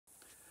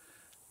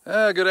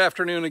Good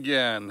afternoon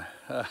again.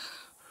 We're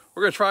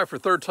going to try for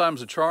third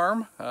time's a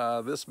charm.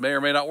 This may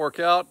or may not work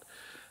out.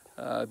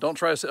 Don't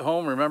try this at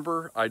home.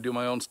 Remember, I do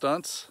my own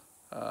stunts.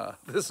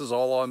 This is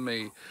all on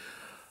me.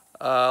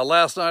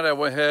 Last night I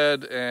went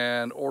ahead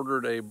and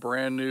ordered a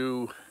brand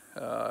new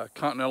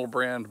Continental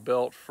brand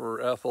belt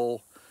for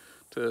Ethel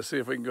to see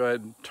if we can go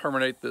ahead and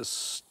terminate this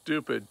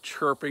stupid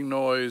chirping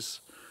noise.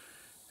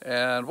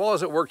 And while I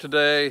was at work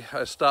today,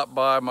 I stopped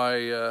by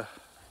my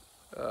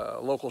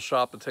local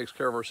shop that takes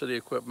care of our city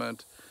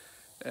equipment,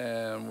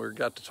 and we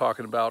got to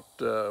talking about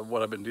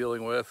what I've been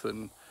dealing with,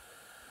 and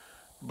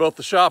both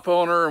the shop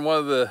owner and one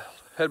of the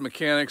head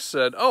mechanics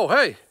said, "Oh,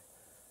 hey,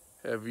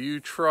 have you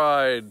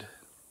tried..."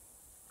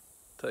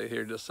 I'll tell you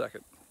here in just a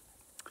second.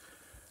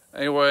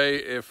 Anyway,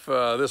 if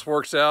this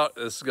works out,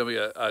 this is going to be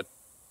a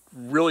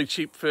really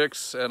cheap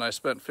fix, and I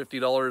spent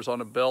 $50 on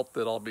a belt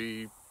that I'll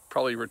be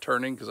probably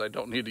returning because I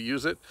don't need to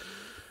use it.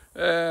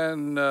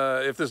 And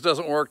if this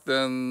doesn't work,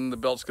 then the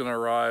belt's going to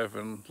arrive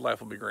and life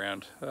will be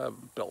grand. Belt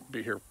will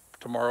be here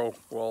tomorrow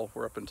while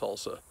we're up in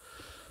Tulsa.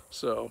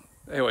 So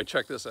anyway,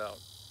 check this out.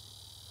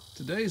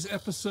 Today's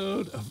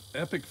episode of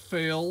Epic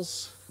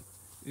Fails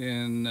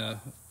in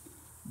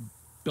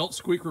Belt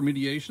Squeak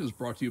Remediation is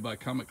brought to you by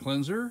Comet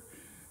Cleanser,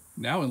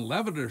 now in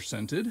lavender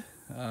scented.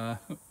 The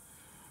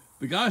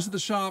guys at the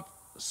shop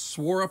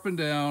swore up and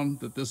down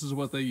that this is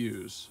what they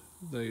use.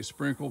 They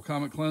sprinkle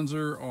Comet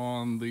Cleanser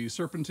on the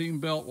serpentine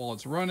belt while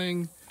it's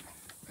running,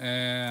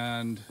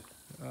 and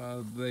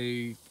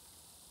they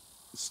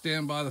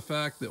stand by the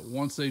fact that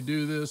once they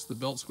do this, the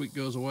belt squeak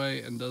goes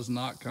away and does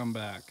not come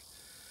back.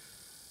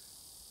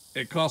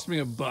 It cost me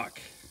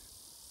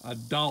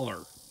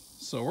 $1.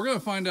 So we're going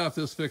to find out if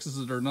this fixes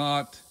it or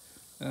not.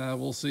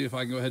 We'll see if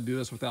I can go ahead and do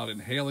this without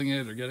inhaling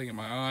it or getting it in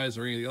my eyes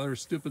or any of the other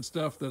stupid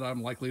stuff that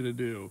I'm likely to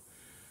do.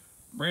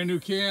 Brand new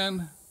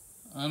can.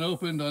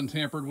 Unopened,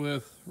 untampered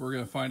with. We're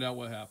going to find out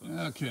what happens.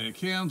 Okay,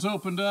 can's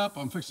opened up.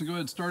 I'm fixing to go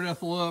ahead and start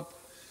Ethel up.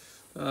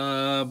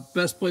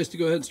 Best place to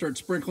go ahead and start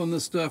sprinkling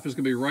this stuff is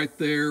going to be right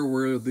there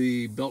where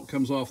the belt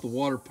comes off the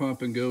water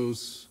pump and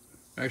comes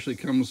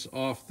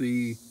off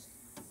the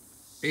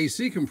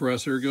AC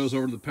compressor, goes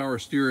over to the power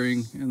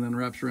steering, and then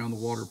wraps around the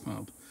water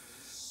pump.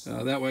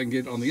 That way I can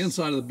get on the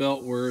inside of the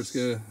belt where it's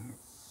going to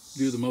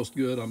do the most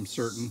good, I'm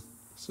certain.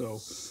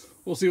 So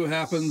we'll see what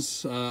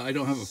happens. I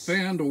don't have a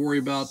fan to worry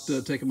about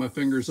taking my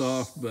fingers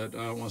off, but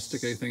I don't want to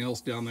stick anything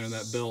else down there in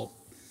that belt.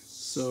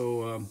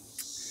 So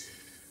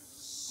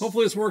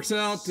hopefully this works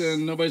out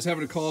and nobody's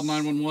having to call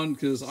 911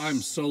 because I'm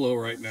solo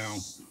right now.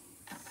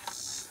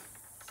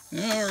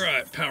 All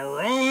right,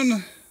 power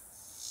on.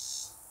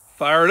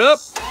 Fire it up.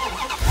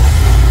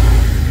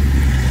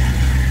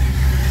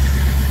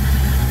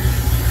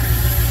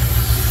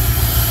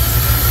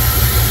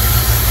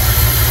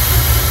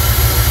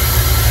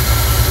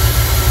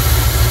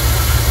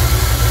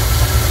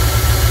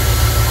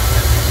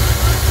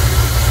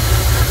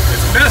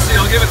 Messy,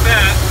 I'll give it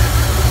that.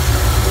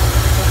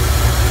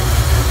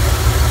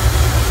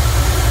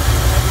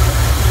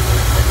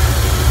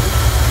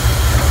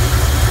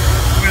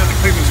 I'm gonna have to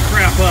clean this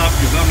crap up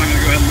because I'm not gonna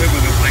go ahead and live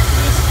with it like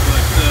this.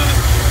 But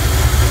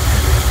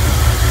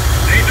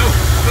ain't no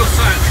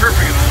sign of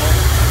chirping at all.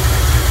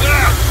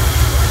 Ah!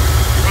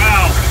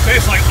 Wow, it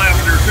tastes like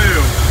lavender too.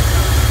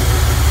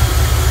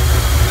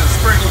 I'm gonna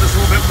sprinkle just a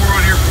little bit more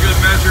on here for good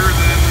measure,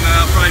 then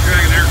I'll probably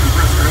drag an air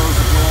compressor hose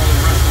to blow all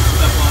the rest of the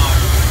stuff off.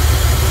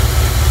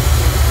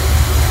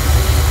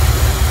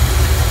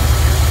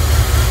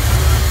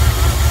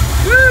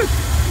 Woo!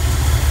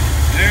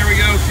 There we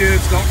go,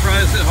 kids. Don't try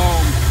this at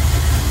home.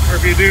 Or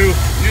if you do,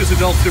 use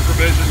adult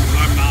supervision,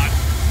 because I'm not.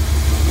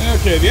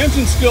 Okay, the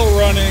engine's still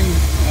running.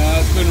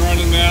 It's been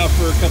running now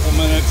for a couple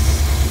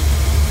minutes.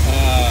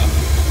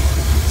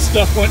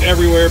 Stuff went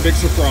everywhere, big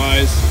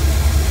surprise.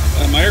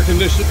 My air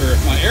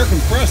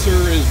compressor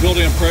is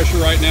building up pressure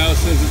right now. As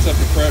soon as it's up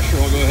to pressure,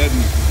 I'll go ahead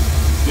and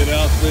get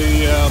out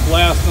the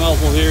blast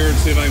nozzle here and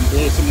see if I can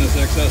blow some of this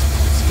excess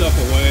stuff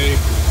away.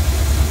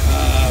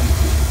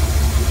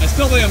 I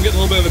still think I'm getting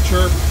a little bit of a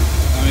chirp.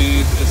 I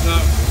mean, it's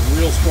not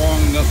real strong,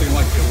 nothing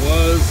like it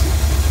was,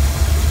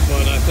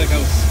 but I think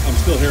I'm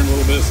still hearing a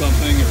little bit of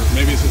something, or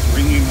maybe it's just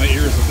ringing in my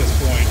ears at this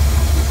point.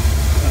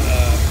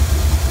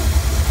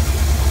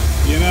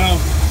 You know,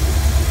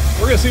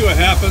 we're gonna see what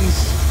happens.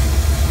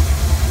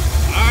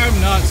 I'm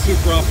not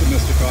super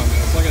optimistic on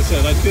this. Like I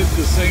said, I did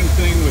the same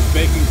thing with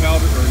baby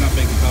powder a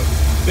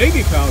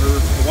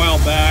while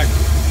back,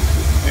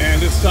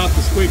 and it stopped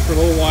the squeak for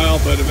a little while,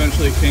 but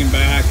eventually it came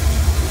back.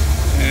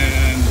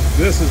 And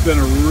this has been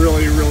a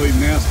really, really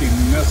nasty,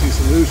 messy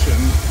solution.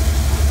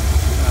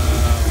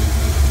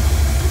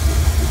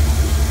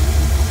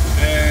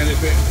 And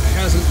if it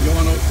hasn't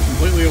gone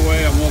completely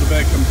away, I'm willing to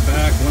bet it comes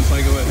back once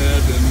I go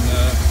ahead and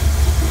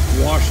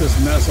wash this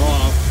mess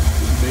off,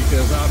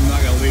 because I'm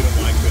not going to leave it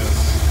like this.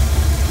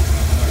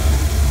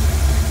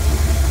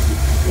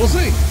 We'll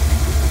see.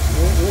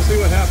 We'll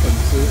see what happens.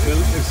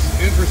 It's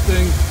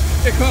interesting.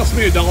 It cost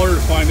me $1 to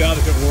find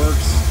out if it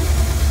works.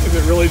 If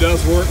it really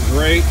does work,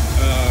 great.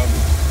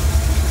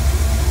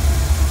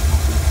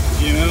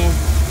 You know,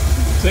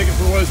 take it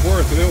for what it's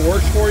worth. If it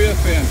works for you,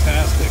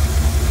 fantastic.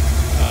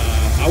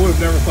 I would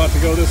have never thought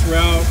to go this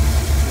route.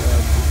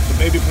 The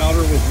baby powder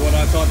was what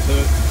I thought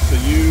to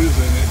use,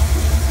 and it,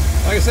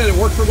 like I said, it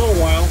worked for a little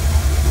while,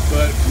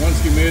 but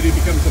once humidity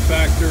becomes a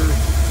factor,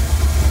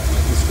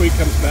 the squeak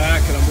comes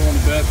back, and I'm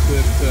willing to bet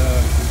that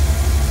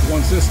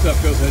once this stuff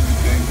goes ahead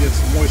and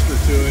gets moisture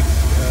to it,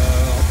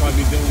 I'll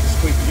probably be dealing with the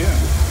squeak again.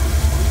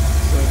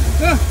 So,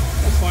 yeah,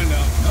 let's find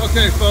out.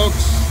 Okay,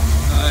 folks,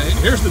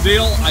 here's the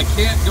deal. I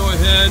can't go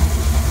ahead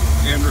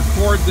and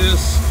record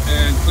this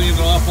and clean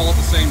it off all at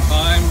the same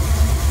time.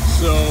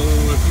 So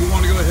if you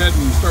want to go ahead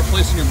and start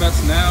placing your bets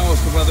now as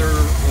to whether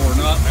or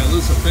not I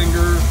lose a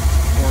finger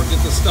or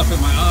get this stuff in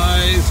my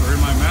eyes or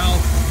in my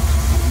mouth,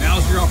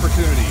 now's your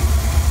opportunity.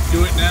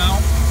 Do it now.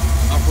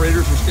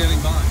 Operators are standing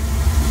by.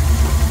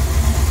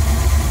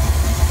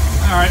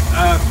 All right,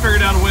 I figured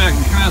out a way I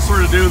can kind of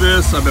sort of do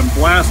this. I've been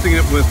blasting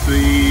it with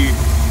the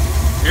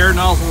air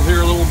nozzle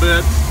here a little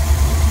bit.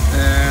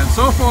 And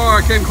so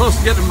far I came close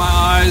to getting in my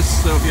eyes.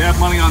 So if you have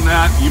money on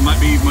that, you might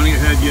be money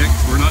ahead yet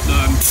because we're not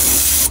done.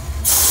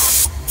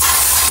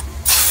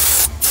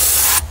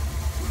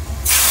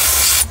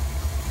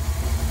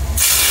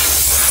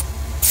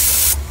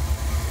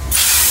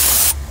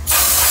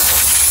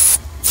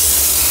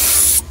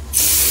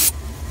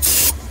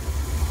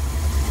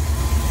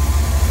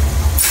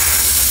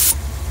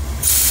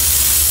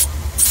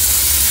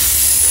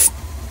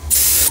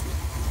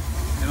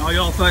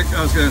 Y'all think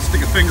I was gonna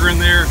stick a finger in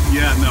there?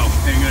 Yeah, no,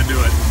 ain't gonna do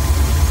it.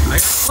 I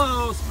got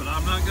close, but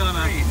I'm not gonna.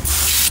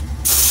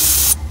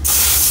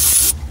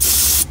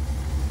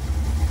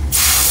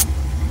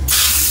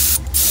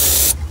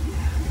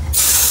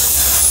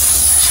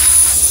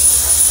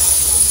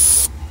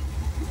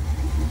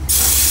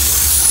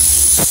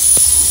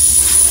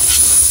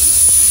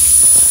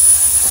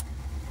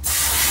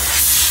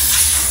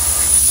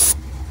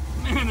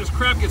 Man, this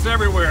crap gets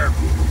everywhere.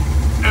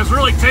 And it's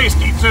really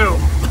tasty too.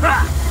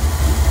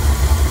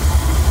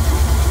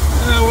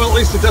 Well, at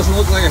least it doesn't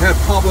look like I had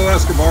Pablo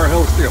Escobar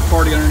hosting a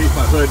party underneath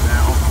my hood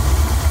now.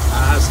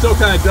 It's still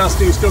kind of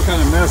dusty, still kind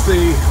of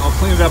messy. I'll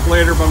clean it up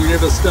later, but I'm gonna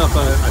give this stuff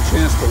a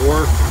chance to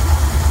work.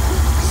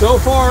 So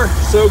far,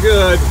 so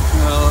good.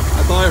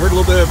 I thought I heard a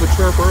little bit of a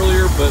chirp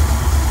earlier, but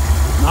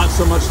not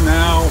so much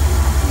now.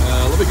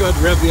 Let me go ahead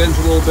and rev the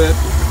engine a little bit.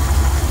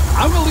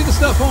 I'm gonna leave the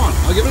stuff on.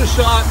 I'll give it a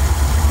shot.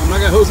 I'm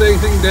not gonna hose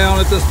anything down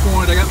at this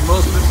point. I got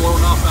most of it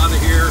blown off out of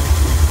here.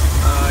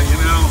 You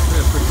know,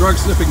 if the drug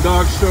sniffing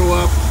dogs show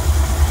up,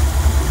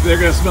 they're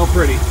gonna smell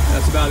pretty.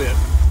 That's about it.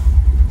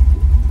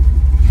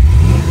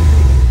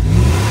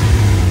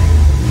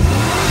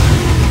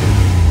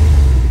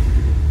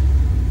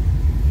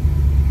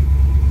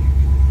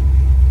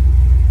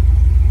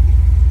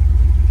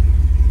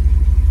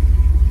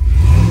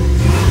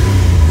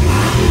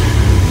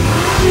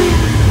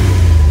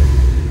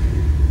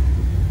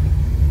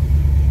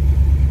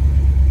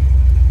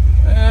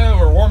 And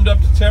we're warmed up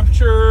to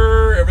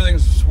temperature.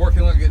 Everything's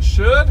working like it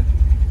should.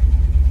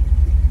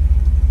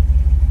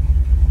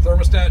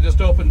 Thermostat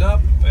just opened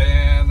up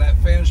and that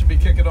fan should be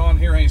kicking on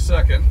here any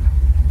second.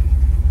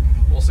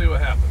 We'll see what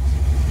happens.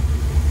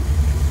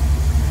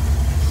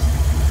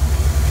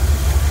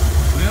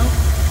 Well,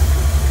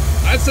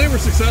 I'd say we're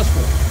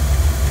successful.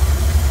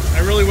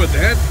 I really would.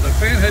 The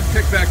fan hadn't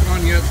kicked back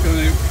on yet. It's going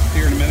to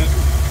here in a minute.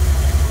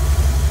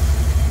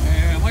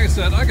 And like I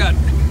said, I got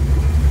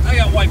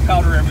white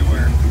powder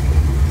everywhere.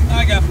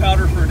 I got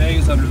powder for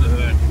days under the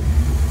hood.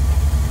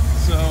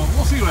 So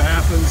we'll see what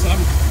happens.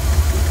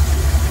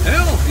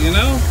 Hell, you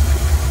know,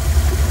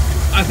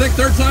 I think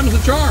third time is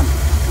a charm.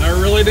 I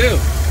really do.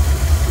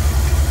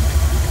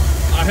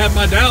 I have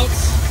my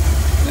doubts,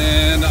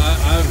 and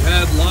I've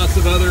had lots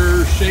of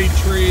other shade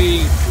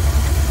tree,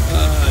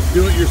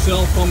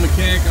 do-it-yourself home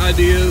mechanic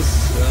ideas.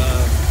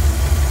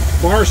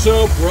 Bar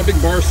soap, rubbing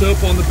bar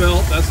soap on the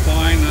belt, that's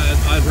fine.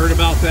 I've heard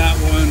about that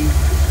one.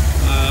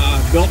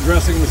 Belt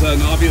dressing was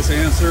an obvious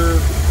answer.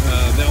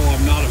 Though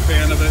I'm not a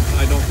fan of it.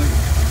 I don't think,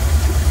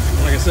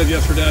 like I said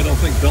yesterday, I don't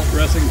think belt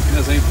dressing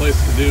has any place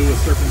to do with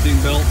serpentine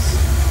belts.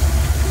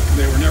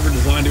 They were never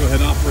designed to go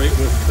ahead and operate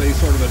with any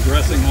sort of a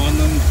dressing on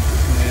them.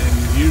 And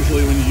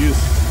usually when you use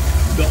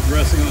belt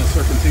dressing on a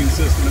serpentine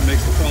system, it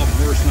makes the problem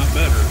worse, not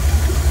better.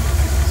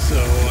 So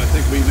I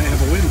think we may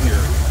have a win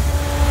here.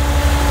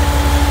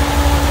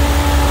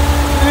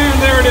 And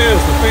there it is,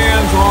 the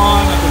fan's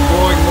on. I've been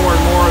blowing more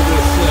and more of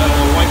this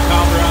white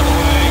powder out of the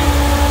way.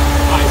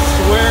 I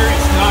swear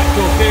it's not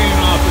cocaine,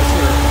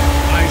 officer.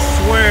 I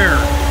swear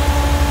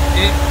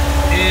it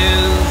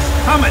is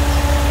Comet.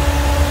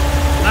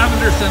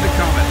 Lavender scented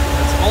Comet.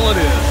 That's all it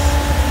is.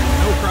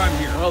 No crime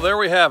here. Well, there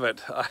we have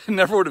it. I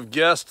never would have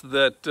guessed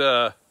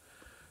that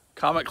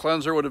Comet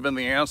Cleanser would have been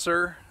the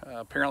answer.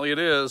 Apparently it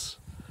is.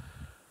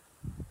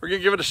 We're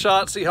gonna give it a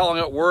shot, see how long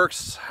it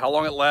works, how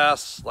long it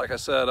lasts. Like I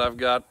said, I've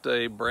got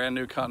a brand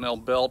new Continental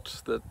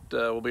belt that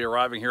will be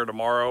arriving here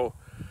tomorrow.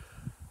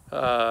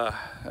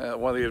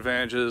 One of the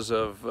advantages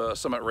of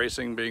Summit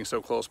Racing being so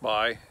close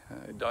by.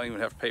 I don't even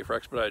have to pay for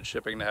expedited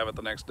shipping to have it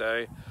the next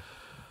day.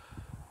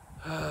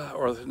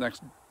 Or the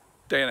next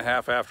day and a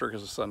half after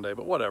because it's Sunday,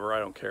 but whatever, I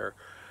don't care.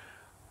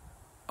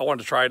 I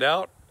wanted to try it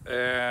out,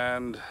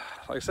 and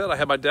like I said, I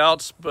had my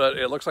doubts, but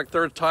it looks like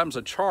third time's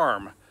a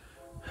charm.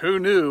 Who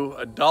knew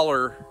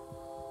 $1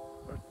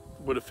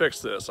 would have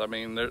fixed this? I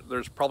mean,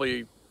 there's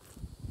probably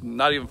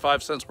not even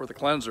 5 cents worth of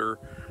cleanser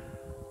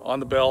on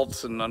the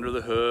belts and under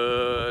the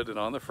hood and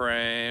on the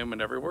frame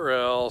and everywhere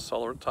else,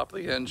 all over the top of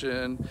the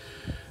engine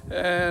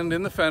and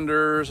in the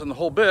fenders and the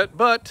whole bit,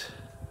 but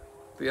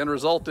the end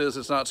result is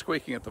it's not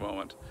squeaking at the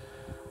moment.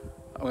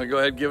 I'm gonna go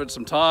ahead and give it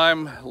some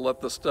time,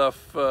 let the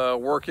stuff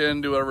work in,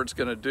 do whatever it's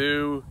gonna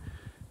do,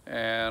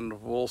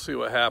 and we'll see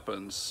what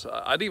happens.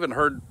 I'd even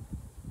heard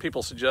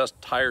people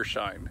suggest tire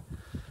shine.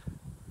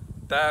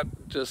 That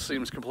just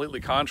seems completely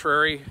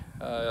contrary.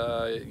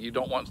 You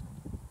don't want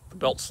the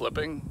belt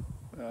slipping.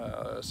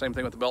 Same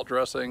thing with the belt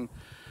dressing.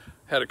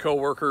 Had a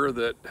coworker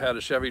that had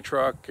a Chevy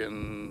truck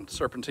and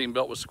serpentine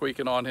belt was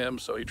squeaking on him,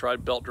 so he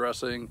tried belt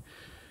dressing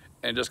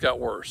and just got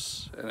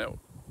worse. And it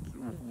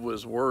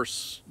was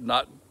worse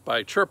not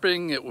by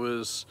chirping, it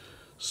was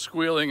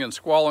squealing and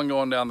squalling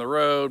going down the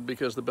road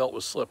because the belt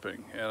was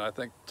slipping. And I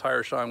think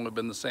tire shine would have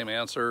been the same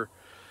answer.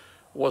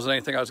 Wasn't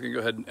anything I was gonna go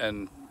ahead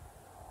and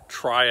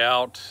try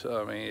out.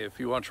 I mean, if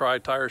you want to try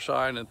tire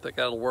shine and think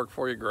that'll work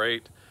for you,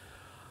 great.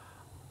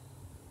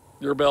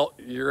 Your belt,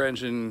 your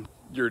engine,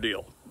 your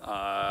deal.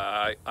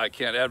 I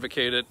can't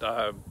advocate it.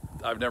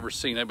 I've never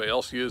seen anybody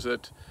else use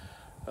it.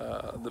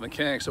 The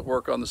mechanics that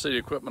work on the city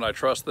equipment, I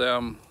trust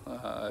them.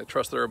 I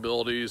trust their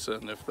abilities,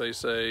 and if they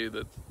say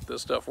that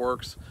this stuff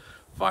works,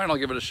 fine, I'll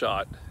give it a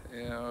shot.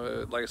 You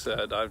know, like I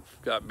said,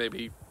 I've got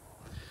maybe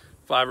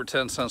 5 or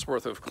 10 cents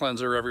worth of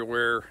cleanser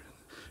everywhere.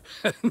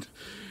 And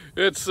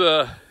it's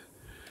gonna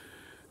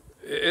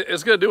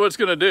do what it's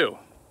gonna do.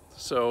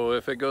 So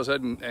if it goes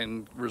ahead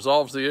and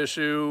resolves the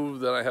issue,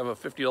 then I have a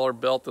 $50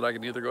 belt that I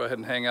can either go ahead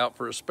and hang out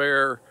for a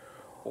spare,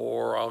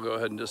 or I'll go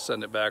ahead and just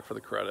send it back for the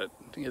credit.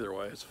 Either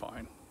way, it's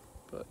fine.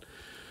 But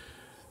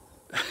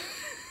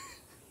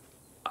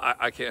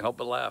I can't help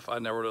but laugh. I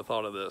never would have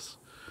thought of this.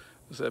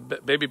 I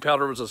said, baby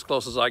powder was as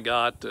close as I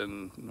got,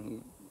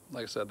 and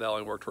like I said, that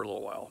only worked for a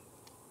little while.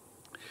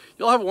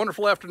 You'll have a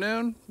wonderful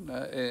afternoon.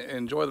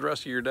 Enjoy the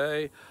rest of your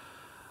day.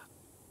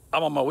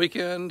 I'm on my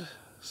weekend,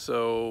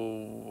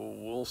 so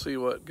we'll see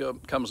what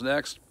comes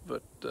next.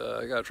 But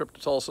I got a trip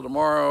to Tulsa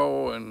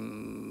tomorrow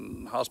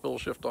and hospital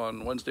shift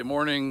on Wednesday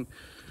morning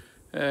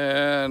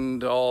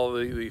and all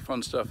the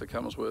fun stuff that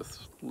comes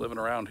with living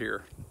around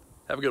here.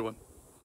 Have a good one.